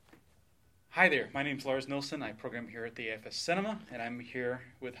Hi there, my name's Lars Nilsson. I program here at the AFS Cinema, and I'm here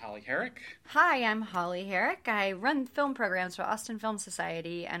with Holly Herrick. Hi, I'm Holly Herrick. I run film programs for Austin Film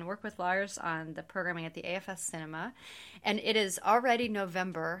Society and work with Lars on the programming at the AFS Cinema. And it is already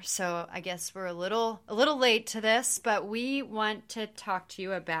November, so I guess we're a little late to this, but we want to talk to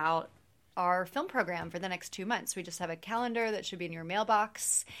you about our film program for the next 2 months. We just have a calendar that should be in your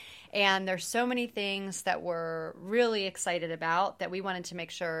mailbox. And there's so many things that we're really excited about that we wanted to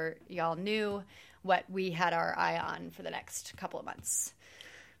make sure y'all knew what we had our eye on for the next couple of months.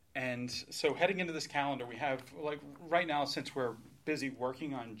 And so heading into this calendar, we have, like, right now, since we're busy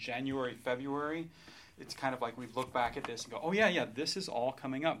working on January, February, it's kind of like we look back at this and go, oh, yeah, this is all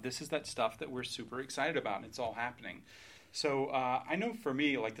coming up. This is that stuff that we're super excited about, and it's all happening. So I know for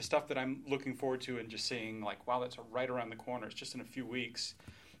me, like, the stuff that I'm looking forward to and just seeing, like, wow, that's right around the corner. It's just in a few weeks.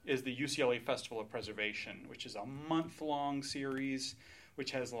 Is the UCLA Festival of Preservation, which is a month-long series,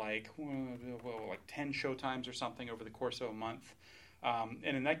 which has like 10 showtimes or something over the course of a month. And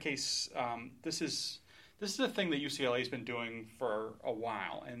in that case, this is a thing that UCLA has been doing for a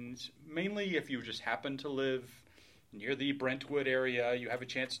while. And mainly if you just happen to live near the Brentwood area, you have a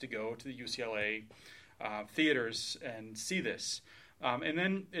chance to go to the UCLA theaters and see this. And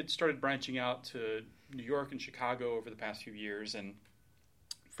then it started branching out to New York and Chicago over the past few years, and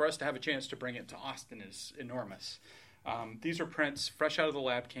for us to have a chance to bring it to Austin is enormous. These are prints fresh out of the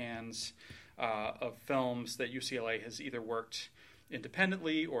lab cans of films that UCLA has either worked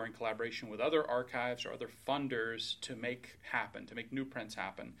independently or in collaboration with other archives or other funders to make happen, to make new prints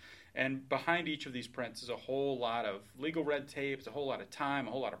happen. And behind each of these prints is a whole lot of legal red tape, it's a whole lot of time,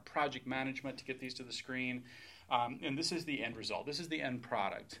 a whole lot of project management to get these to the screen. And this is the end result. This is the end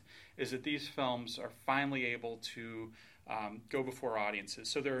product, is that these films are finally able to go before audiences.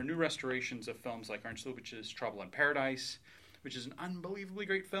 So there are new restorations of films like Ernst Lubitsch's Trouble in Paradise, which is an unbelievably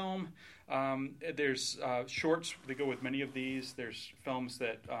great film. There's shorts that go with many of these. There's films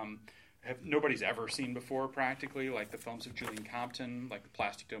that nobody's ever seen before, practically, like the films of Julian Compton, like The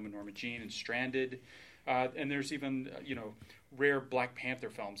Plastic Dome of Norma Jean and Stranded. And there's even rare Black Panther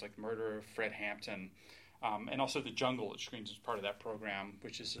films like Murder of Fred Hampton. And also The Jungle, that screens as part of that program,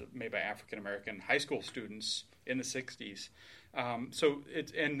 which is made by African-American high school students in the 60s.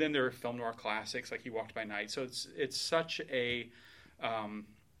 And then there are film noir classics like He Walked by Night. So it's such a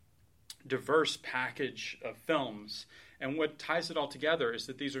diverse package of films. And what ties it all together is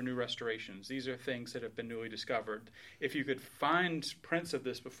that these are new restorations. These are things that have been newly discovered. If you could find prints of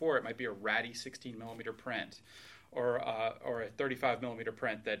this before, it might be a ratty 16-millimeter print, or a 35 millimeter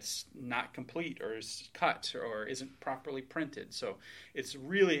print that's not complete or is cut or isn't properly printed. So it's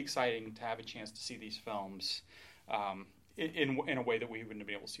really exciting to have a chance to see these films in a way that we wouldn't have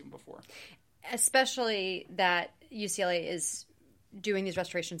been able to see them before. Especially that UCLA is doing these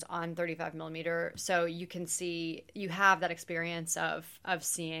restorations on 35 millimeter, so you have that experience of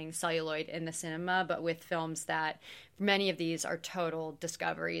seeing celluloid in the cinema, but with films that many of these are total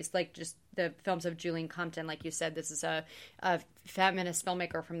discoveries, like just the films of Julian Compton. Like you said, this is a feminist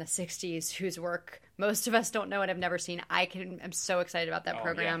filmmaker from the 60s whose work most of us don't know and have never seen. I'm so excited about that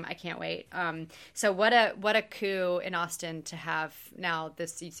program. Yeah. I can't wait. So what a coup in Austin to have now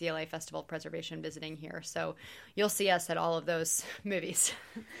this UCLA Festival of Preservation visiting here. So you'll see us at all of those movies.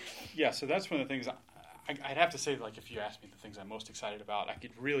 Yeah, so that's one of the things I'd have to say, like, if you asked me the things I'm most excited about, I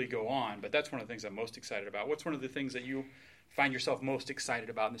could really go on, but that's one of the things I'm most excited about. What's one of the things that you find yourself most excited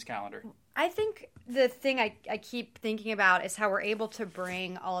about in this calendar? I think the thing I keep thinking about is how we're able to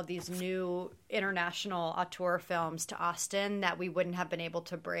bring all of these new international auteur films to Austin that we wouldn't have been able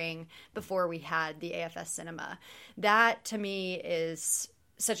to bring before we had the AFS Cinema. That, to me, is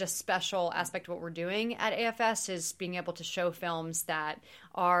such a special aspect of what we're doing at AFS, is being able to show films that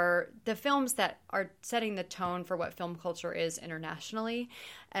are the films that are setting the tone for what film culture is internationally.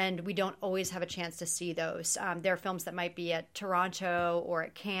 And we don't always have a chance to see those. There are films that might be at Toronto or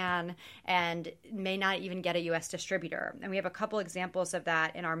at Cannes and may not even get a U.S. distributor. And we have a couple examples of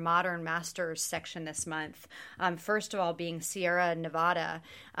that in our Modern Masters section this month. First of all, being Sierra Nevada.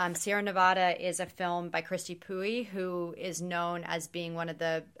 Sierra Nevada is a film by Cristi Puy, who is known as being one of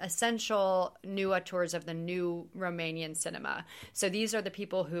the essential new auteurs of the new Romanian cinema. So these are the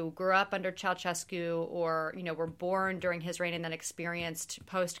people who grew up under Ceausescu or, were born during his reign and then experienced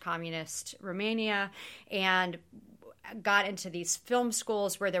post-communist Romania and got into these film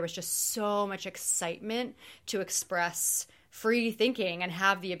schools where there was just so much excitement to express free thinking and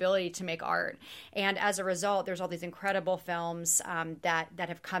have the ability to make art. And as a result, there's all these incredible films that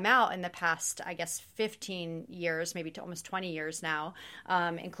have come out in the past, I guess, 15 years, maybe to almost 20 years now,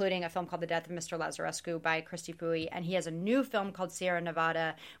 including a film called The Death of Mr. Lazarescu by Christy Puy. And he has a new film called Sierra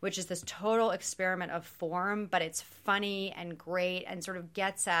Nevada, which is this total experiment of form, but it's funny and great and sort of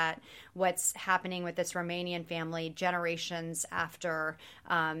gets at what's happening with this Romanian family generations after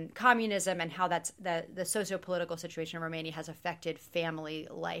communism, and how that's the socio-political situation in Romania has affected family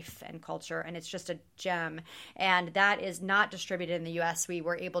life and culture. And it's just a gem. And that is not distributed in the U.S. We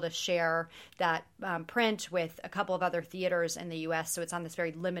were able to share that print with a couple of other theaters in the U.S., so it's on this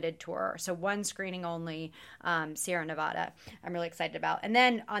very limited tour. So one screening only, Sierra Nevada, I'm really excited about. And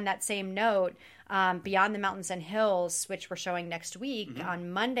then on that same note, Beyond the Mountains and Hills, which we're showing next week on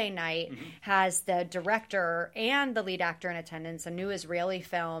Monday night, has the director and the lead actor in attendance, a new Israeli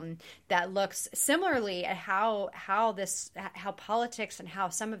film that looks similarly at how politics and how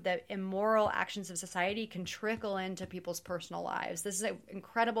some of the immoral actions of society can trickle into people's personal lives. This is an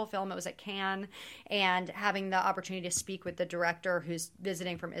incredible film. It was at Cannes, and having the opportunity to speak with the director who's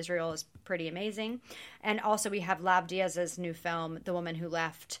visiting from Israel is pretty amazing. And also we have Lav Diaz's new film, The Woman Who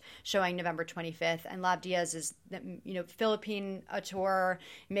Left, showing November 25th. And Lav Diaz is, Philippine auteur,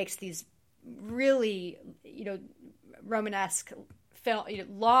 makes these really, Romanesque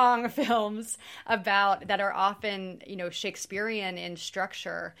long films that are often, Shakespearean in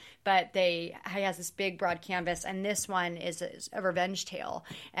structure, but he has this big broad canvas, and this one is a revenge tale,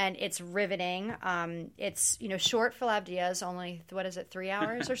 and it's riveting. It's, short for Lav Diaz, only, 3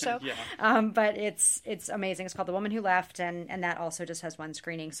 hours or so? Yeah. But it's amazing. It's called The Woman Who Left, and that also just has one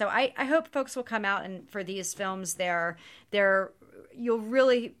screening. So I hope folks will come out, and for these films, you'll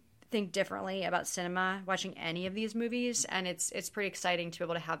really think differently about cinema watching any of these movies, and it's pretty exciting to be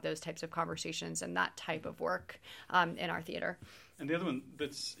able to have those types of conversations and that type of work in our theater. And the other one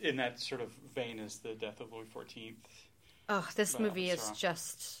that's in that sort of vein is The Death of Louis XIV. Oh, this movie is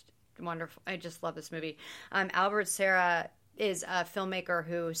just wonderful. I just love this movie. Albert Serra is a filmmaker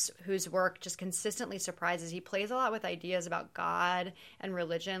whose work just consistently surprises. He plays a lot with ideas about God and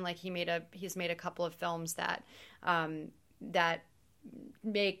religion. Like he's made a couple of films that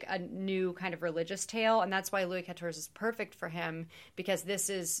make a new kind of religious tale, and that's why Louis XIV is perfect for him, because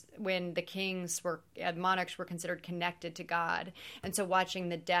this is when the monarchs were considered connected to God, and so watching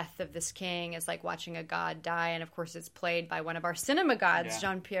the death of this king is like watching a god die. And of course it's played by one of our cinema gods,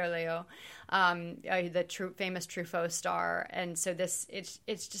 Jean-Pierre Léaud, the famous Truffaut star. And so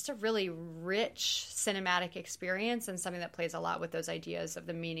it's just a really rich cinematic experience, and something that plays a lot with those ideas of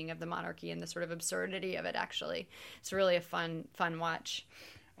the meaning of the monarchy and the sort of absurdity of it. Actually, it's really a fun watch.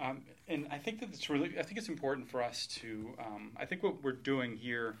 And I think that it's important for us to, I think what we're doing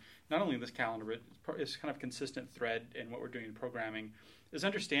here, not only in this calendar, but it's kind of a consistent thread in what we're doing in programming, is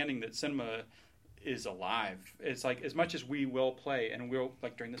understanding that cinema is alive. It's like, as much as we will play, and we'll,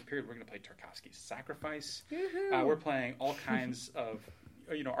 like during this period, we're going to play Tarkovsky's Sacrifice. We're playing all kinds of,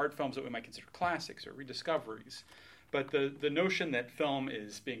 art films that we might consider classics or rediscoveries. But the notion that film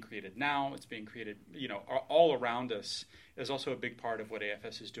is being created now, it's being created, all around us, is also a big part of what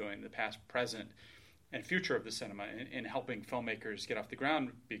AFS is doing, the past, present, and future of the cinema, in helping filmmakers get off the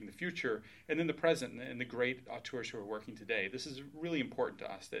ground, being the future, and then the present and the great auteurs who are working today. This is really important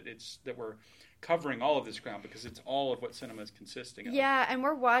to us, that we're covering all of this ground, because it's all of what cinema is consisting of. Yeah, and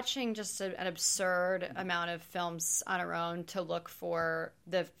we're watching just an absurd amount of films on our own to look for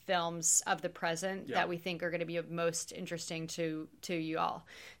the films of the present that we think are going to be most interesting to you all.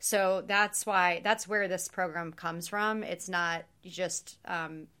 So that's where this program comes from. It's not just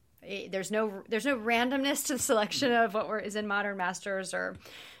there's no randomness to the selection of what is in Modern Masters or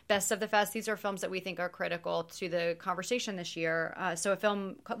Best of the Fest. These are films that we think are critical to the conversation this year. So a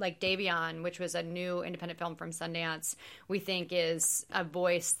film like Davion, which was a new independent film from Sundance, we think is a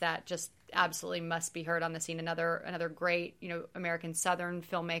voice that just absolutely must be heard on the scene. Another great, American Southern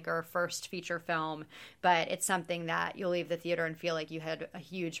filmmaker, first feature film, but it's something that you'll leave the theater and feel like you had a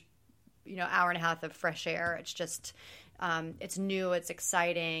huge, hour and a half of fresh air. It's just, it's new, it's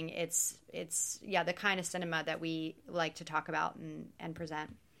exciting, it's the kind of cinema that we like to talk about and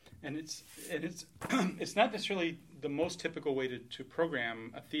present. And it's it's not necessarily the most typical way to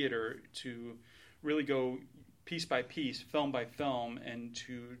program a theater, to really go piece by piece, film by film, and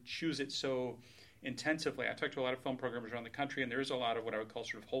to choose it so intensively. I talked to a lot of film programmers around the country, and there is a lot of what I would call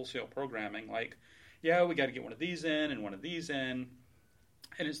sort of wholesale programming, like, we got to get one of these in and one of these in,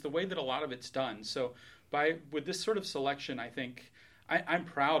 and it's the way that a lot of it's done. So with this sort of selection, I think I'm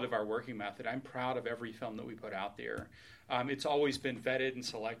proud of our working method. I'm proud of every film that we put out there. It's always been vetted and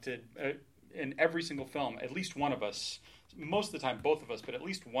selected in every single film, at least one of us, most of the time both of us, but at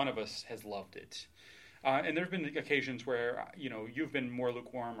least one of us has loved it. And there have been occasions where, you've been more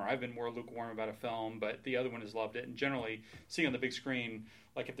lukewarm or I've been more lukewarm about a film, but the other one has loved it. And generally, seeing on the big screen,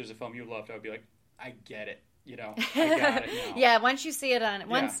 like if there's a film you loved, I would be like, I get it. I got it now. Yeah, once you see it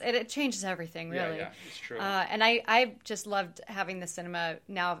it changes everything, really. Yeah, it's true. And I just loved having the cinema.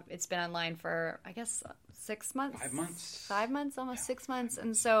 Now it's been online for, I guess, 6 months? 5 months. 5 months, almost 6 months.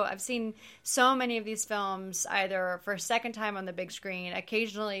 And so I've seen so many of these films either for a second time on the big screen,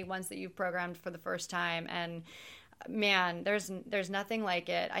 occasionally ones that you've programmed for the first time, and man, there's nothing like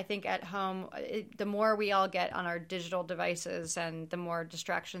it. I think at home, the more we all get on our digital devices and the more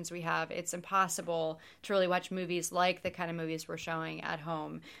distractions we have, it's impossible to really watch movies like the kind of movies we're showing at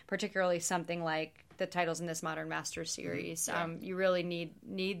home, particularly something like the titles in this Modern Masters series. Yeah. You really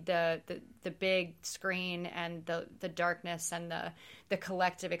need the big screen and the darkness and the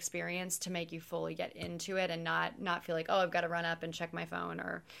collective experience to make you fully get into it and not feel like, oh, I've got to run up and check my phone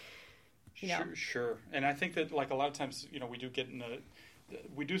or... Sure. And I think that, like, a lot of times, we do get in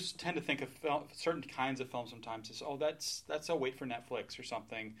we do tend to think of certain kinds of films sometimes as, that's a wait for Netflix or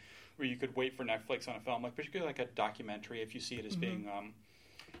something, where you could wait for Netflix on a film, like particularly like a documentary, if you see it as being,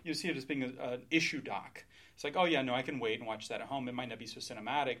 an issue doc. It's like, oh yeah, no, I can wait and watch that at home. It might not be so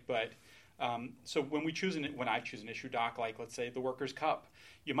cinematic, but so when I choose an issue doc, like let's say The Workers' Cup,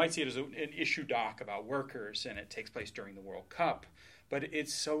 you might see it as an issue doc about workers, and it takes place during the World Cup. But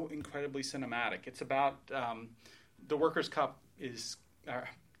it's so incredibly cinematic. It's about the Workers' Cup is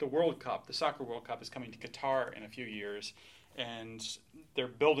the World Cup. The Soccer World Cup is coming to Qatar in a few years, and they're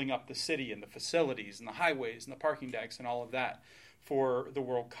building up the city and the facilities and the highways and the parking decks and all of that for the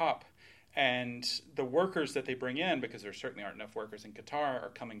World Cup. And the workers that they bring in, because there certainly aren't enough workers in Qatar,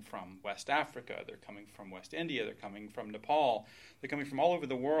 are coming from West Africa. They're coming from West India. They're coming from Nepal. They're coming from all over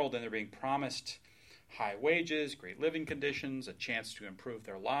the world, and they're being promised high wages, great living conditions, a chance to improve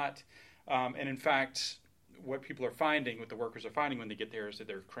their lot. And in fact, what the workers are finding when they get there is that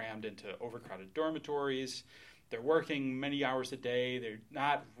they're crammed into overcrowded dormitories. They're working many hours a day. They're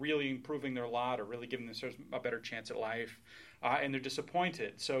not really improving their lot or really giving themselves a better chance at life. And they're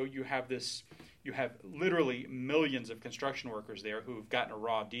disappointed. So you have literally millions of construction workers there who've gotten a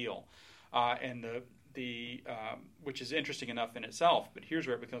raw deal. And which is interesting enough in itself, but here's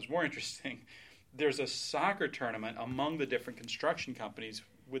where it becomes more interesting. There's a soccer tournament among the different construction companies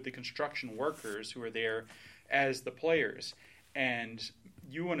with the construction workers who are there as the players. And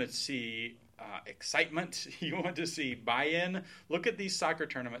you want to see excitement. You want to see buy-in. Look at these soccer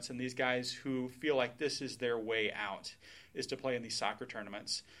tournaments and these guys who feel like this is their way out, is to play in these soccer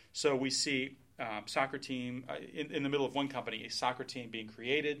tournaments. So we see soccer team, in the middle of one company, a soccer team being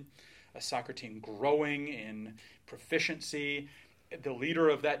created, a soccer team growing in proficiency, the leader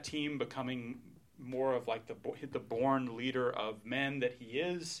of that team becoming more of like the born leader of men that he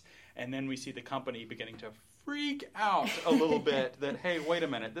is, and then we see the company beginning to freak out a little bit that, hey, wait a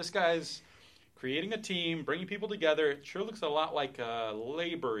minute, this guy's creating a team, bringing people together. It sure looks a lot like a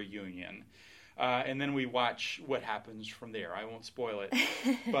labor union. And then we watch what happens from there. I won't spoil it,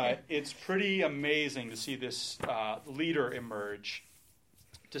 but it's pretty amazing to see this leader emerge,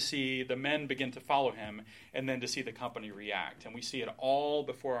 to see the men begin to follow him, and then to see the company react. And we see it all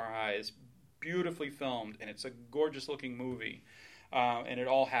before our eyes, beautifully filmed, and it's a gorgeous-looking movie. And it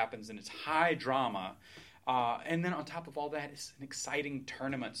all happens, and it's high drama. And then on top of all that, it's an exciting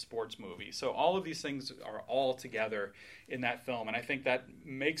tournament sports movie. So all of these things are all together in that film, and I think that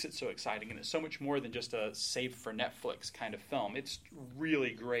makes it so exciting. And it's so much more than just a save for Netflix kind of film. It's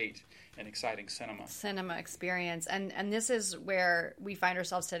really great and exciting cinema experience. And this is where we find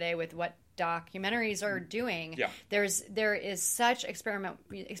ourselves today with what documentaries are doing. Yeah. There is such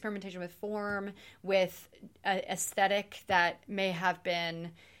experimentation with form, with aesthetic that may have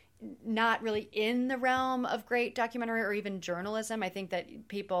been not really in the realm of great documentary or even journalism. I think that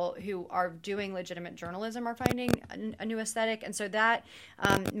people who are doing legitimate journalism are finding a new aesthetic, and so that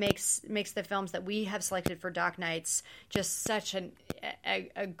makes the films that we have selected for Doc Nights just such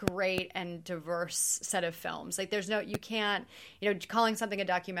a great and diverse set of films. Like you can't, calling something a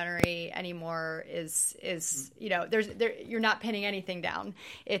documentary anymore is you're not pinning anything down.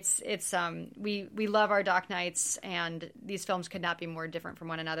 We love our Doc Nights, and these films could not be more different from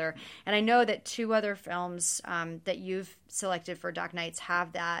one another. And I know that two other films that you've selected for Doc Nights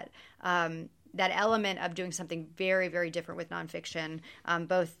have that element of doing something very, very different with nonfiction,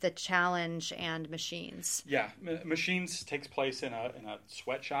 both The Challenge and Machines. Yeah, Machines takes place in a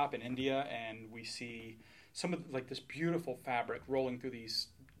sweatshop in India, and we see some of this beautiful fabric rolling through these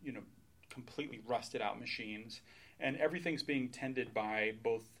completely rusted out machines, and everything's being tended by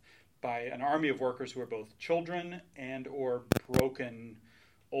both by an army of workers who are both children and or broken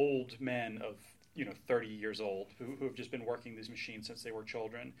old men of 30 years old who have just been working these machines since they were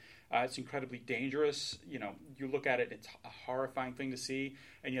children. It's incredibly dangerous. You look at it, it's a horrifying thing to see,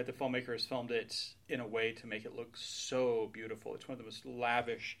 and yet the filmmaker has filmed it in a way to make it look so beautiful. It's one of the most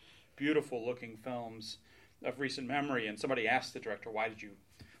lavish, beautiful looking films of recent memory. And somebody asked the director, why did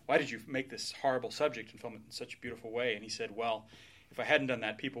you make this horrible subject and film it in such a beautiful way? And he said, well, if I hadn't done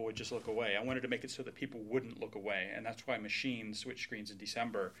that, people would just look away. I wanted to make it so that people wouldn't look away, and that's why Machine switched screens in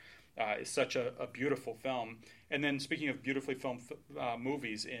December. Is such a beautiful film. And then speaking of beautifully filmed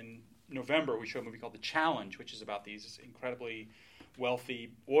movies, in November we show a movie called The Challenge, which is about these incredibly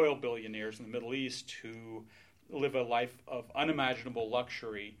wealthy oil billionaires in the Middle East who live a life of unimaginable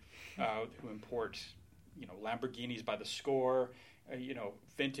luxury, who import Lamborghinis by the score,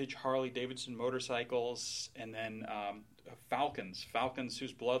 vintage Harley-Davidson motorcycles, and then falcons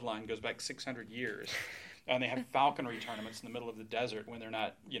whose bloodline goes back 600 years. And they have falconry tournaments in the middle of the desert when they're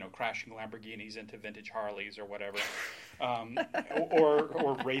not, crashing Lamborghinis into vintage Harleys or whatever,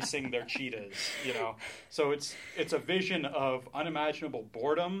 or racing their cheetahs. So it's a vision of unimaginable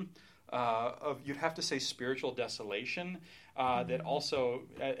boredom, of, you'd have to say, spiritual desolation. That also,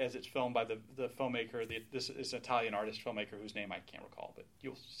 as it's filmed by the filmmaker, this is an Italian artist filmmaker whose name I can't recall, but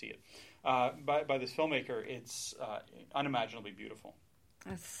you'll see it. By this filmmaker, it's unimaginably beautiful.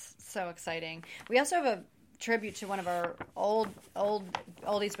 That's so exciting. We also have a tribute to one of our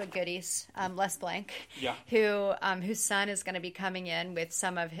oldies but goodies, Les Blank, whose son is going to be coming in with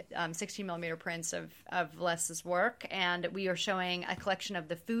some of 16 millimeter prints of Les's work, and we are showing a collection of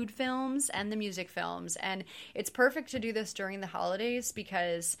the food films and the music films, and it's perfect to do this during the holidays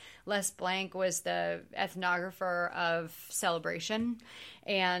because Les Blank was the ethnographer of Celebration,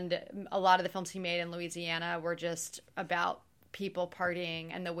 and a lot of the films he made in Louisiana were just about people partying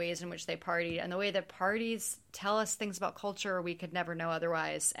and the ways in which they partied and the way that parties tell us things about culture we could never know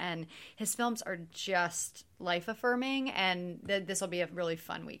otherwise. And his films are just life-affirming, and this will be a really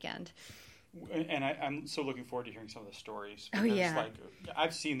fun weekend. And I'm so looking forward to hearing some of the stories. Oh, yeah.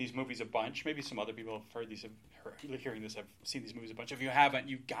 I've seen these movies a bunch. Maybe some other people have hearing this have seen these movies a bunch. If you haven't,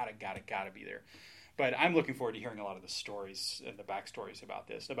 you gotta be there. But I'm looking forward to hearing a lot of the stories and the backstories about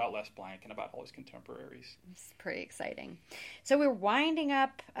this, about Les Blank and about all his contemporaries. It's pretty exciting. So we're winding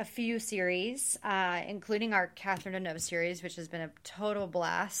up a few series, including our Catherine Deneuve series, which has been a total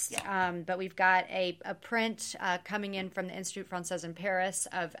blast. Yeah. But we've got a print coming in from the Institut Français in Paris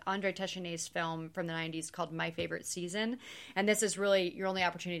of André Téchinet's film from the 90s called My Favorite Season. And this is really your only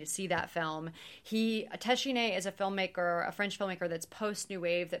opportunity to see that film. Téchinet is a filmmaker, a French filmmaker that's post-New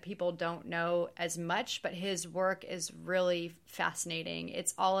Wave that people don't know as much, but his work is really fascinating.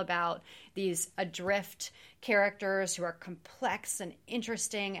 It's all about these adrift characters who are complex and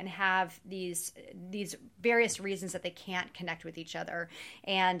interesting and have these various reasons that they can't connect with each other.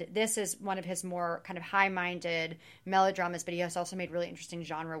 And this is one of his more kind of high-minded melodramas, but he has also made really interesting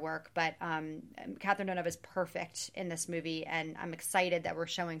genre work. But Catherine Deneuve is perfect in this movie, and I'm excited that we're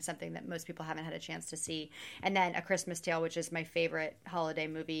showing something that most people haven't had a chance to see. And then A Christmas Tale, which is my favorite holiday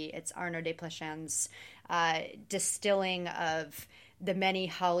movie. It's Arnaud Desplechin's distilling of the many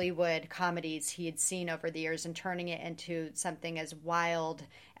Hollywood comedies he had seen over the years and turning it into something as wild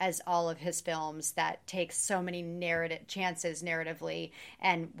as all of his films that takes so many chances narratively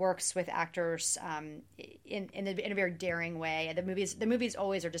and works with actors in a very daring way. The movies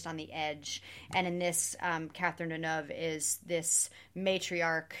always are just on the edge. And in this, Catherine Deneuve is this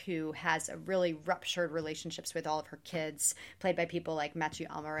matriarch who has a really ruptured relationships with all of her kids, played by people like Mathieu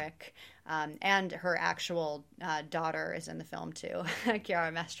Amalric. And her actual daughter is in the film too,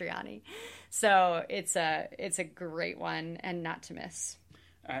 Chiara Mastroianni. So it's a great one and not to miss.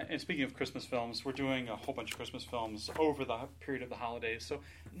 And speaking of Christmas films, we're doing a whole bunch of Christmas films over the period of the holidays. So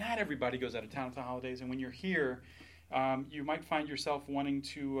not everybody goes out of town for the holidays, and when you're here, you might find yourself wanting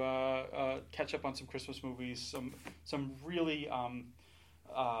to catch up on some Christmas movies, some really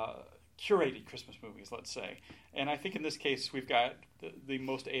curated Christmas movies, let's say. And I think in this case, we've got the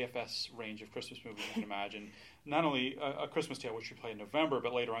most AFS range of Christmas movies you can imagine. Not only A Christmas Tale, which we play in November,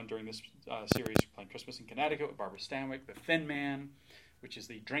 but later on during this series, we're playing Christmas in Connecticut with Barbara Stanwyck, The Thin Man, which is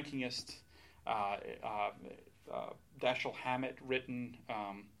the drinkingest, Dashiell Hammett written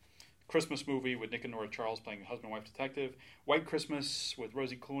Christmas movie with Nick and Nora Charles playing a husband-wife detective, White Christmas with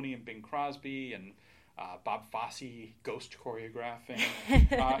Rosie Clooney and Bing Crosby, and Bob Fosse ghost choreographing,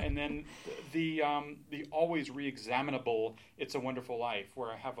 and then the always re-examinable "It's a Wonderful Life,"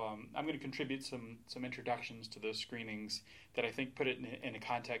 where I have I'm going to contribute some introductions to those screenings that I think put it in a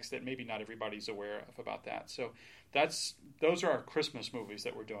context that maybe not everybody's aware of about that. So those are our Christmas movies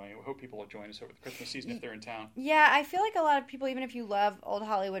that we're doing. We hope people will join us over the Christmas season if they're in town. Yeah, I feel like a lot of people, even if you love old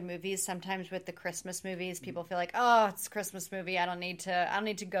Hollywood movies, sometimes with the Christmas movies, people feel like, oh, it's a Christmas movie. I don't need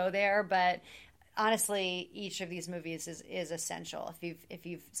to go there, but honestly, each of these movies is essential. If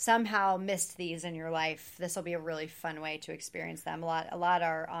you've somehow missed these in your life, this will be a really fun way to experience them. A lot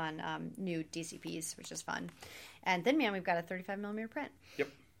are on new DCPs, which is fun. And Thin Man, we've got a 35mm print. Yep.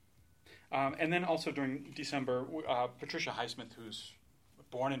 And then also during December, Patricia Highsmith, who's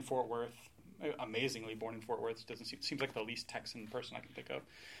born in Fort Worth, amazingly born in Fort Worth, seems like the least Texan person I can think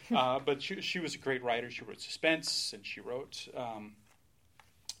of. But she was a great writer. She wrote suspense, and she wrote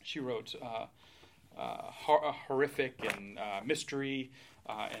horrific and mystery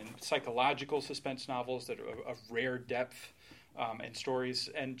and psychological suspense novels that are of rare depth and stories.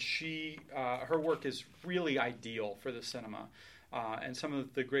 And her work is really ideal for the cinema. And some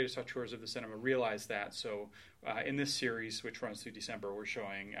of the greatest auteurs of the cinema realize that. So in this series, which runs through December, we're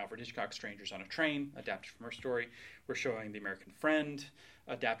showing Alfred Hitchcock's Strangers on a Train, adapted from her story. We're showing The American Friend,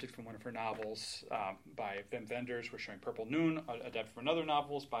 adapted from one of her novels by Wim Wenders. We're showing Purple Noon, adapted from another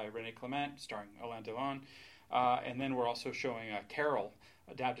novels by René Clement, starring Alain Delon. And then we're also showing Carol,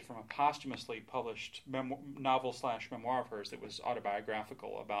 adapted from a posthumously published novel/memoir of hers that was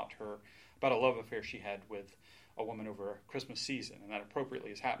autobiographical about a love affair she had with a woman over Christmas season, and that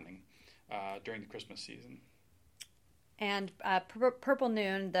appropriately is happening during the Christmas season. And Purple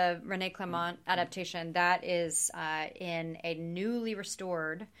Noon, the René Clement adaptation, that is in a newly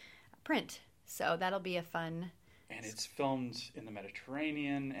restored print. So that'll be a fun... And it's filmed in the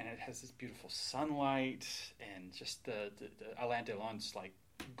Mediterranean, and it has this beautiful sunlight, and just the Alain Delon's like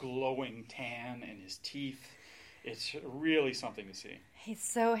glowing tan and his teeth. It's really something to see. He's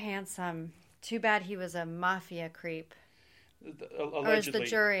so handsome. Too bad he was a mafia creep. Allegedly, or is the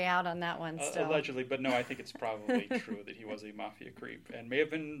jury out on that one still? Allegedly, but no, I think it's probably true that he was a mafia creep and may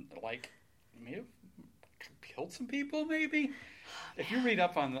have killed some people, maybe. If you read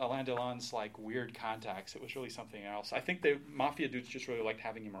up on Alain Delon's weird contacts, it was really something else. I think the mafia dudes just really liked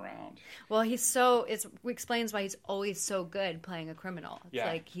having him around. Well, it explains why he's always so good playing a criminal. It's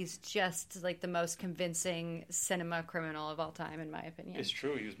like he's just like the most convincing cinema criminal of all time, in my opinion. It's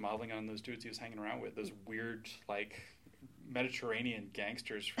true. He was modeling on those dudes he was hanging around with, those weird Mediterranean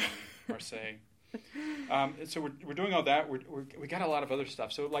gangsters from Marseille. So we're doing all that. We got a lot of other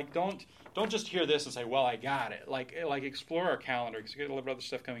stuff. So don't just hear this and say, well, I got it. Explore our calendar, because we got a lot of other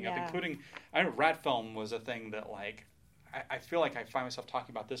stuff coming up, including, I know Rat Film was a thing that I feel like I find myself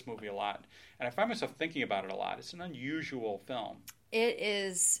talking about this movie a lot, and I find myself thinking about it a lot. It's an unusual film. It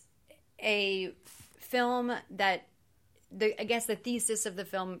is a film that I guess the thesis of the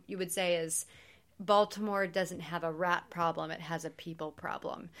film, you would say, is Baltimore doesn't have a rat problem, it has a people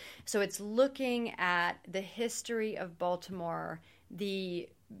problem. So it's looking at the history of Baltimore, the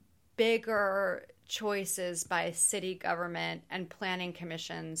bigger choices by city government and planning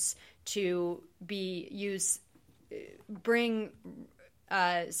commissions to bring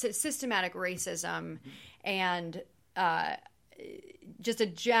systematic racism and just a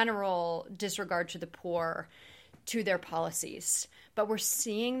general disregard to the poor to their policies. But we're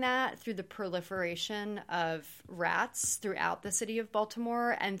seeing that through the proliferation of rats throughout the city of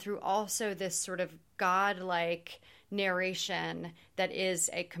Baltimore, and through also this sort of godlike narration that is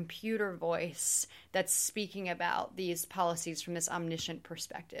a computer voice that's speaking about these policies from this omniscient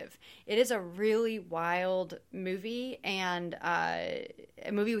perspective. It is a really wild movie, and a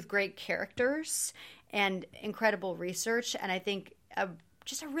movie with great characters and incredible research, and I think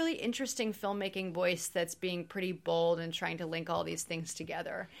just a really interesting filmmaking voice that's being pretty bold and trying to link all these things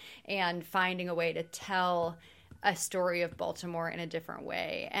together and finding a way to tell a story of Baltimore in a different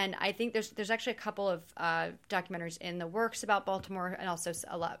way. And I think there's actually a couple of documentaries in the works about Baltimore, and also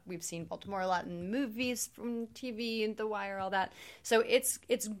a lot. We've seen Baltimore a lot in movies, from TV and The Wire, all that. So it's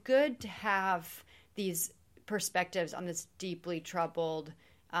good to have these perspectives on this deeply troubled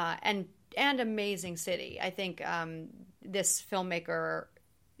and amazing city. I think this filmmaker,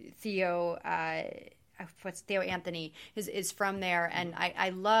 Theo Anthony, is from there, and I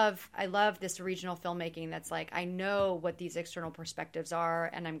love this regional filmmaking that's I know what these external perspectives are,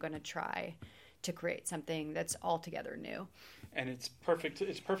 and I'm going to try to create something that's altogether new. And it's perfect.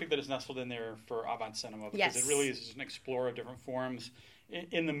 It's perfect that it's nestled in there for Avant Cinema, because it really is an explorer of different forms.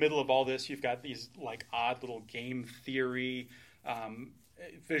 In the middle of all this, you've got these odd little game theory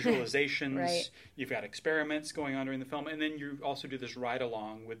visualizations. Right. You've got experiments going on during the film, and then you also do this ride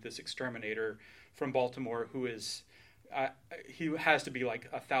along with this exterminator from Baltimore who is. He has to be like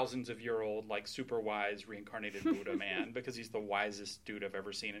a thousands of year old, like super wise reincarnated Buddha man because he's the wisest dude I've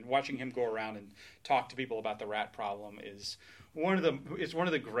ever seen. And watching him go around and talk to people about the rat problem is one of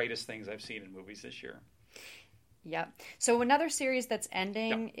the greatest things I've seen in movies this year. Yep. So another series that's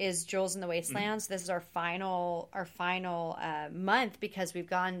ending is Jules in the Wastelands. Mm-hmm. This is our final month because we've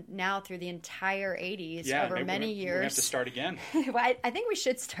gone now through the entire 80s over many years. We have to start again. Well, I think we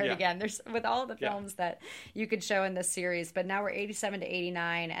should start again. There's with all the films that you could show in this series, but now we're 87 to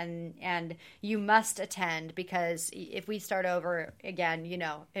 89, and you must attend because if we start over again, you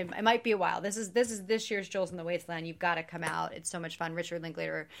know, it might be a while. This is this year's Jules in the Wasteland. You've got to come out. It's so much fun. Richard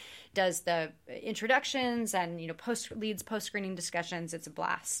Linklater does the introductions and, you know, post-screening discussions. It's a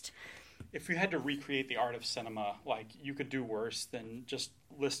blast. If you had to recreate the art of cinema, like, you could do worse than just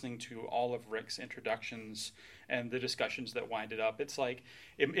listening to all of Rick's introductions and the discussions that wind it up. It's like,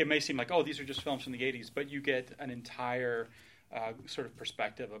 it may seem like, oh, these are just films from the 80s, but you get an entire sort of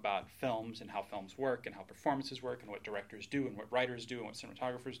perspective about films and how films work and how performances work and what directors do and what writers do and what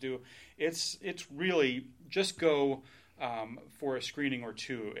cinematographers do. It's really, just go for a screening or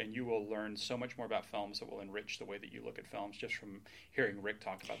two, and you will learn so much more about films that will enrich the way that you look at films just from hearing Rick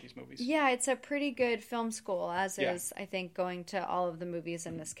talk about these movies. Yeah, it's a pretty good film school, as is, I think, going to all of the movies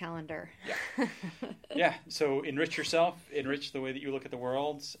in this calendar. Yeah. Yeah, so enrich yourself, enrich the way that you look at the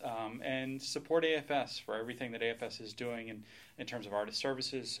world, and support AFS for everything that AFS is doing in terms of artist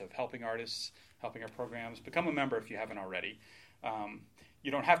services, of helping artists, helping our programs. Become a member if you haven't already. You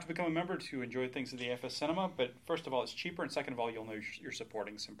don't have to become a member to enjoy things at the AFS Cinema, but first of all, it's cheaper, and second of all, you'll know you're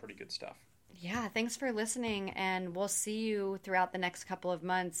supporting some pretty good stuff. Yeah, thanks for listening, and we'll see you throughout the next couple of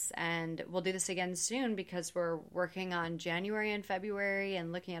months, and we'll do this again soon because we're working on January and February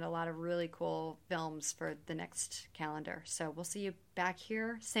and looking at a lot of really cool films for the next calendar. So we'll see you back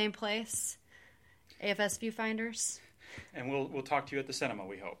here, same place, AFS Viewfinders. And we'll talk to you at the cinema,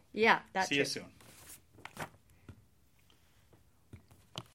 we hope. Yeah, that's See you soon.